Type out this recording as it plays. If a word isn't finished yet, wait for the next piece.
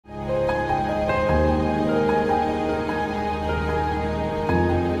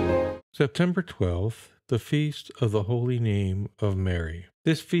September 12th, the Feast of the Holy Name of Mary.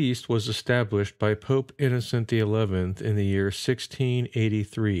 This feast was established by Pope Innocent XI in the year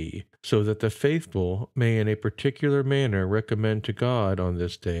 1683, so that the faithful may in a particular manner recommend to God on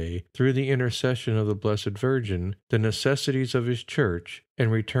this day, through the intercession of the Blessed Virgin, the necessities of His Church,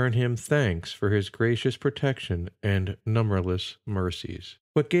 and return Him thanks for His gracious protection and numberless mercies.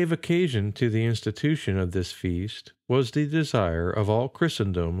 What gave occasion to the institution of this feast was the desire of all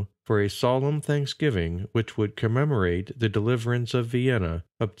Christendom for a solemn thanksgiving which would commemorate the deliverance of Vienna,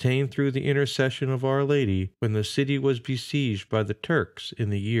 obtained through the intercession of Our Lady when the city was besieged by the Turks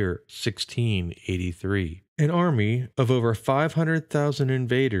in the year 1683. An army of over 500,000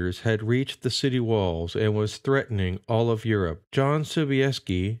 invaders had reached the city walls and was threatening all of Europe. John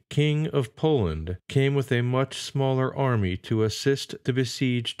Sobieski, King of Poland, came with a much smaller army to assist the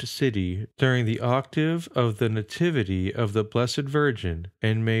besieged city during the octave of the Nativity of the Blessed Virgin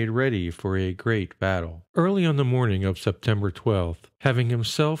and made ready for a great battle. Early on the morning of September 12th, having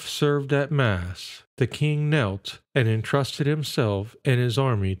himself served at Mass, the king knelt and entrusted himself and his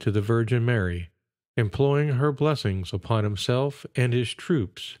army to the Virgin Mary, imploring her blessings upon himself and his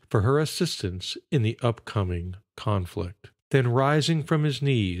troops for her assistance in the upcoming conflict. Then rising from his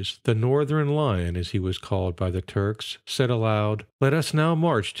knees, the Northern Lion, as he was called by the Turks, said aloud, "Let us now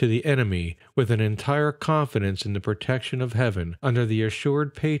march to the enemy with an entire confidence in the protection of heaven, under the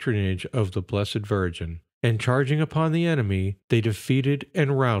assured patronage of the Blessed Virgin." And charging upon the enemy, they defeated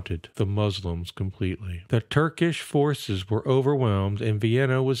and routed the Muslims completely. The Turkish forces were overwhelmed and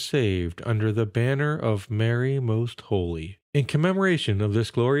Vienna was saved under the banner of Mary Most Holy. In commemoration of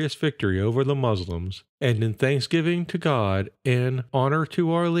this glorious victory over the Muslims, and in thanksgiving to God and honor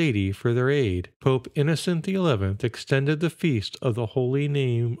to Our Lady for their aid, Pope Innocent XI extended the feast of the Holy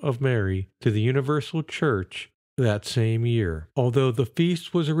Name of Mary to the Universal Church that same year. Although the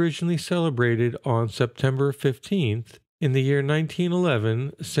feast was originally celebrated on September 15th, in the year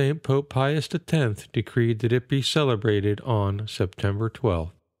 1911, Saint Pope Pius X decreed that it be celebrated on September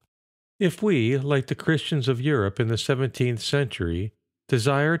 12th. If we, like the Christians of Europe in the 17th century,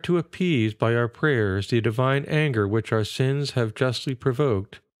 desire to appease by our prayers the divine anger which our sins have justly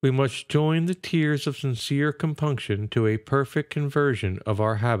provoked, we must join the tears of sincere compunction to a perfect conversion of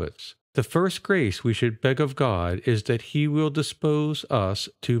our habits. The first grace we should beg of God is that He will dispose us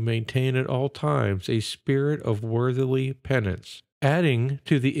to maintain at all times a spirit of worthily penance. Adding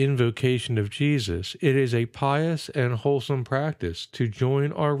to the invocation of Jesus, it is a pious and wholesome practice to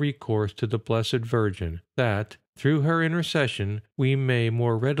join our recourse to the Blessed Virgin, that, through her intercession, we may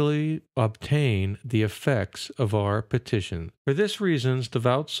more readily obtain the effects of our petition. For this reason,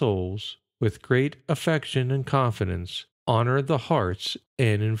 devout souls, with great affection and confidence, honor the hearts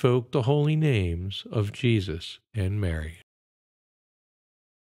and invoke the holy names of Jesus and Mary.